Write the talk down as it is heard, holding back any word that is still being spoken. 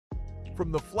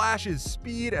From the Flash's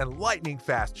speed and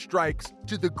lightning-fast strikes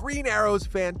to the Green Arrow's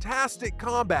fantastic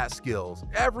combat skills,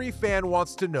 every fan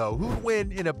wants to know who'd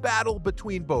win in a battle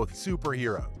between both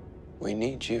superheroes. We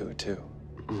need you, too.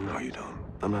 No, you don't.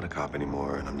 I'm not a cop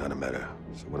anymore, and I'm not a meta.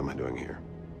 So what am I doing here?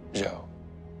 Joe,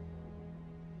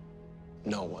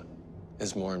 no one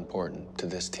is more important to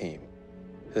this team,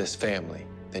 to this family,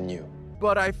 than you.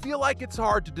 But I feel like it's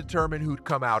hard to determine who'd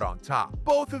come out on top.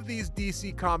 Both of these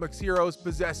DC Comics heroes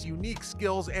possess unique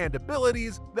skills and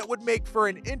abilities that would make for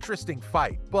an interesting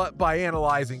fight. But by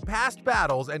analyzing past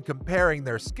battles and comparing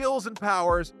their skills and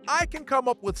powers, I can come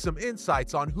up with some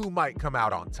insights on who might come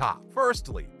out on top.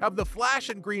 Firstly, have the Flash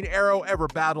and Green Arrow ever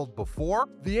battled before?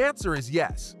 The answer is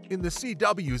yes. In the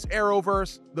CW's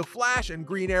Arrowverse, the Flash and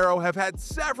Green Arrow have had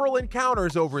several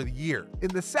encounters over the year. In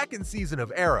the second season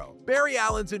of Arrow, Barry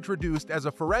Allen's introduced as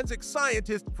a forensic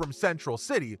scientist from Central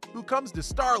City who comes to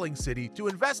Starling City to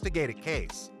investigate a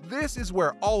case. This is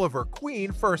where Oliver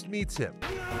Queen first meets him.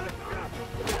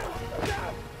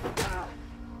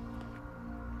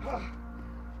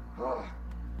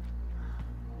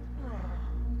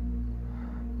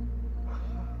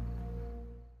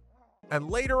 And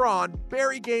later on,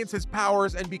 Barry gains his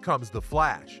powers and becomes the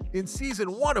Flash. In Season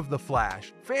 1 of The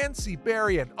Flash, fans see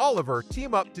Barry and Oliver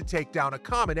team up to take down a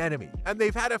common enemy, and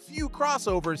they've had a few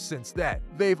crossovers since then.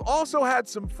 They've also had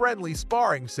some friendly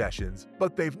sparring sessions,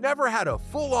 but they've never had a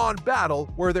full-on battle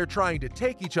where they're trying to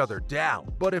take each other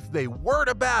down. But if they were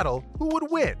to battle, who would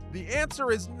win? The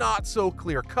answer is not so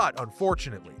clear-cut,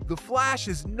 unfortunately. The Flash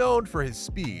is known for his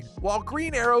speed, while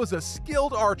Green Arrow's a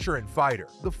skilled archer and fighter.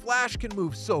 The Flash can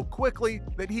move so quickly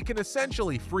that he can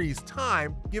essentially freeze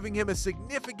time, giving him a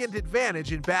significant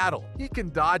advantage in battle. He can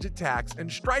dodge attacks and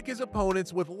strike his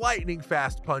opponents with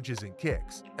lightning-fast punches and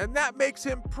kicks, and that makes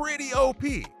him pretty OP.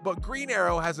 But Green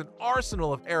Arrow has an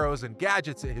arsenal of arrows and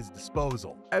gadgets at his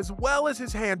disposal, as well as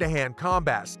his hand-to-hand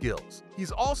combat skills.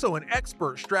 He's also an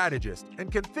expert strategist and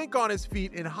can think on his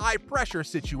feet in high-pressure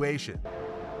situations.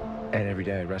 And every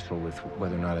day I wrestle with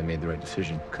whether or not I made the right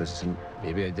decision, because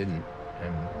maybe I didn't.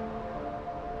 And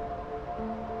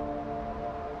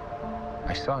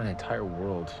I saw an entire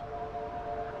world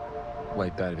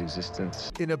wiped out of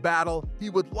existence. In a battle, he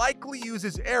would likely use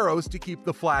his arrows to keep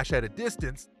the Flash at a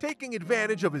distance, taking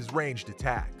advantage of his ranged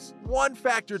attacks. One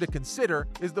factor to consider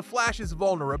is the Flash's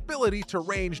vulnerability to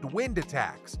ranged wind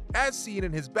attacks, as seen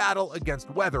in his battle against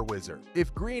Weather Wizard.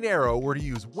 If Green Arrow were to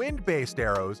use wind-based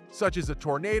arrows, such as a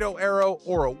tornado arrow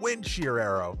or a wind shear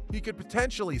arrow, he could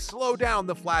potentially slow down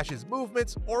the Flash's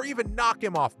movements or even knock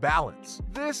him off balance.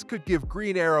 This could give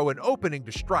Green Arrow an opening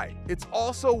to strike. It's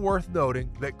also worth noting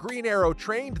that Green Arrow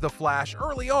trained the Flash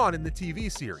early on in the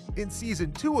TV series. In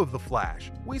Season 2 of The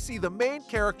Flash, we see the main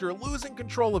character losing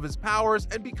control of his powers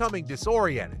and becoming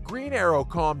disoriented. Green Arrow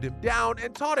calmed him down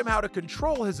and taught him how to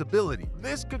control his ability.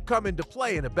 This could come into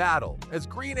play in a battle, as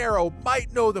Green Arrow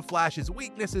might know the Flash's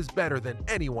weaknesses better than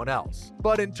anyone else.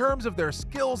 But in terms of their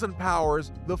skills and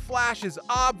powers, the Flash is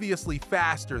obviously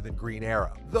faster than Green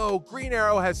Arrow, though Green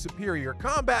Arrow has superior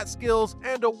combat skills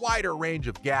and a wider range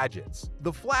of gadgets.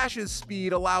 The Flash's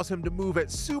speed allows him to move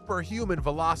at superhuman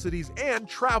velocities and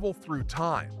travel through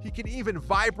time. He can even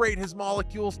vibrate his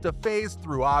molecules to phase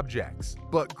through objects.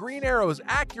 But Green Arrow's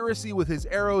accuracy with his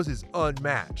arrows is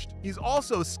unmatched. He's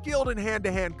also skilled in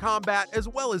hand-to-hand combat as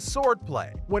well as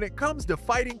swordplay. When it comes to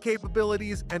fighting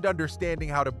capabilities and understanding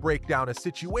how to break down a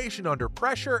situation under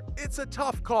pressure, it's a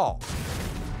tough call.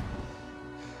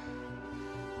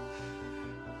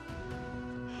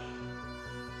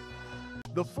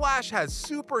 The Flash has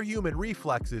superhuman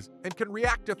reflexes and can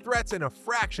react to threats in a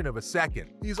fraction of a second.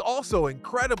 He's also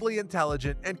incredibly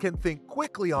intelligent and can think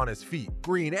quickly on his feet.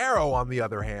 Green Arrow, on the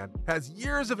other hand, has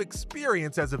years of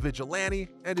experience as a vigilante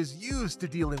and is used to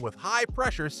dealing with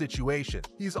high-pressure situations.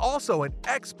 He's also an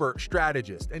expert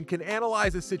strategist and can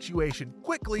analyze a situation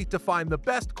quickly to find the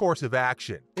best course of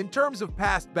action. In terms of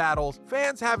past battles,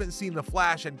 fans haven't seen the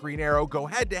Flash and Green Arrow go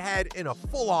head-to-head in a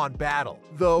full-on battle,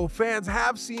 though fans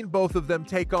have seen both of them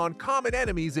take on common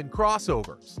enemies in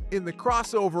crossovers. In the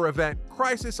crossover event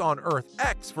Crisis on Earth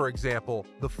X, for example,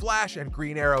 the Flash and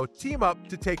Green Arrow team up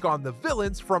to take on the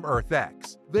villains from Earth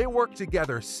X. They work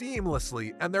together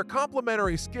seamlessly, and their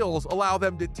complementary skills allow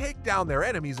them to take down their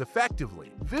enemies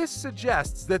effectively. This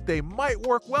suggests that they might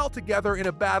work well together in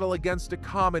a battle against a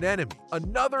common enemy.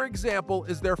 Another example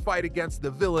is their fight against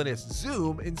the villainous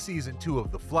Zoom in Season 2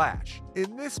 of The Flash.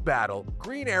 In this battle,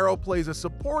 Green Arrow plays a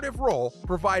supportive role,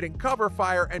 providing cover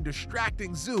fire and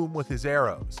distracting Zoom with his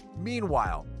arrows.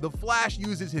 Meanwhile, the Flash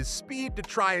uses his speed to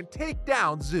try and take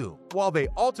down Zoom. While they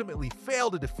ultimately fail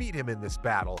to defeat him in this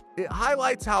battle, it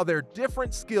highlights highlights how their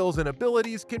different skills and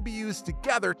abilities can be used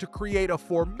together to create a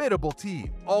formidable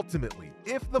team. Ultimately,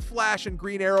 if the Flash and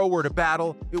Green Arrow were to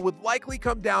battle, it would likely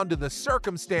come down to the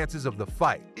circumstances of the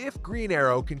fight. If Green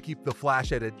Arrow can keep the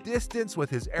Flash at a distance with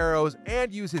his arrows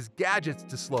and use his gadgets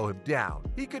to slow him down,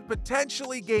 he could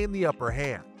potentially gain the upper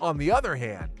hand. On the other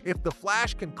hand, if the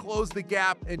Flash can close the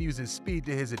gap and use his speed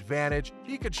to his advantage,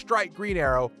 he could strike Green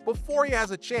Arrow before he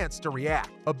has a chance to react.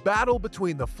 A battle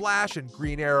between the Flash and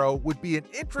Green Arrow would be an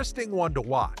interesting one to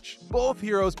watch. Both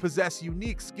heroes possess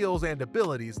unique skills and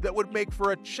abilities that would make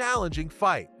for a challenging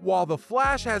fight. While the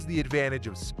Flash has the advantage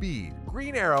of speed,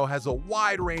 Green Arrow has a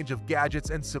wide range of gadgets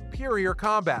and superior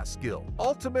combat skill.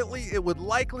 Ultimately, it would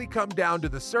likely come down to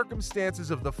the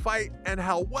circumstances of the fight and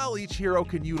how well each hero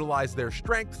can utilize their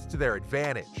strengths to their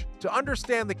advantage. To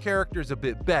understand the characters a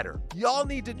bit better, y'all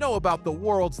need to know about the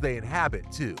worlds they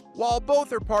inhabit too. While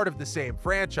both are part of the same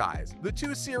franchise, the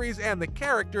two series and the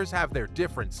characters have their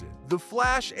differences. The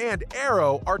Flash and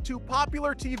Arrow are two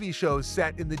popular TV shows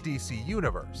set in the DC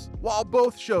universe. While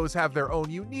both shows have their own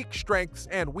unique strengths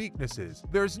and weaknesses,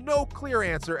 there's no clear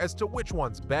answer as to which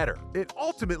one's better. It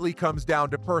ultimately comes down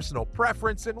to personal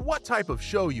preference and what type of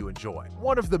show you enjoy.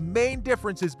 One of the main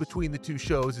differences between the two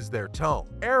shows is their tone.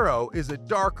 Arrow is a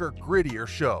darker, grittier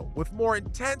show with more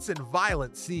intense and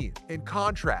violent scenes. In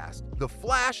contrast, The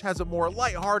Flash has a more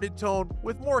lighthearted tone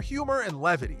with more humor and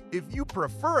levity. If you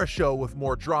prefer a show with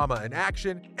more drama and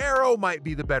action, Arrow might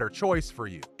be the better choice for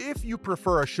you. If you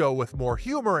prefer a show with more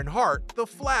humor and heart, The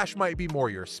Flash might be more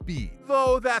your speed.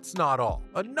 Though that's not all.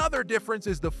 Another difference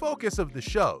is the focus of the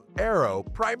show. Arrow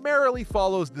primarily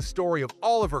follows the story of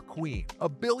Oliver Queen, a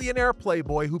billionaire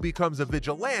playboy who becomes a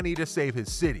vigilante to save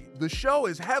his city. The show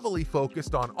is heavily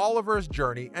focused on Oliver's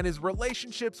journey and his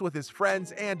relationships with his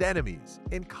friends and enemies.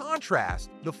 In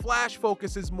contrast, The Flash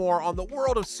focuses more on the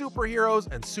world of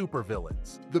superheroes and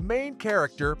supervillains. The main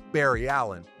character, Barry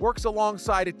Allen, works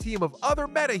alongside a team of other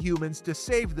metahumans to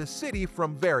save the city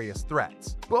from various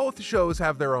threats. Both shows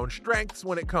have their own strengths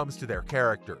when it comes to their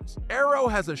characters. Arrow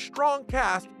has a strong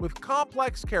cast with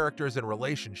complex characters and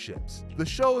relationships. The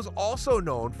show is also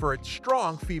known for its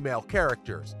strong female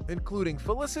characters, including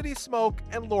Felicity Smoke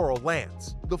and Laurel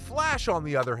Lance. The Flash, on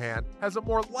the other hand, has a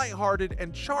more lighthearted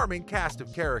and charming cast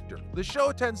of characters. The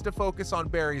show tends to focus on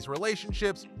Barry's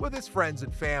relationships with his friends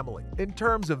and family. In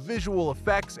terms of visual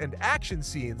effects and action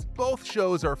scenes, both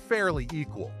shows are fairly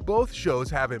equal. Both shows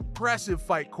have impressive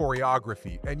fight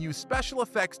choreography and use special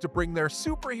effects to bring their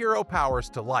superhero powers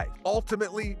to life.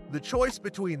 Ultimately, the choice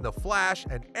between The Flash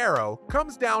and Arrow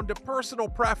comes down to personal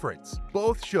preference.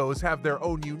 Both shows have their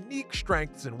own unique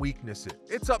strengths and weaknesses.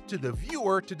 It's up to the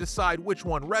viewer to decide which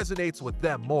one resonates with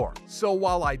them more. So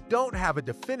while I don't have a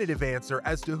definitive answer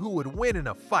as to who would win in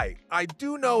a fight, I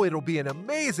do know it'll be an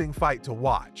amazing fight to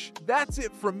watch. That's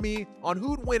it from me on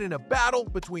who'd win in a battle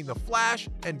between The Flash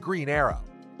and Green Arrow.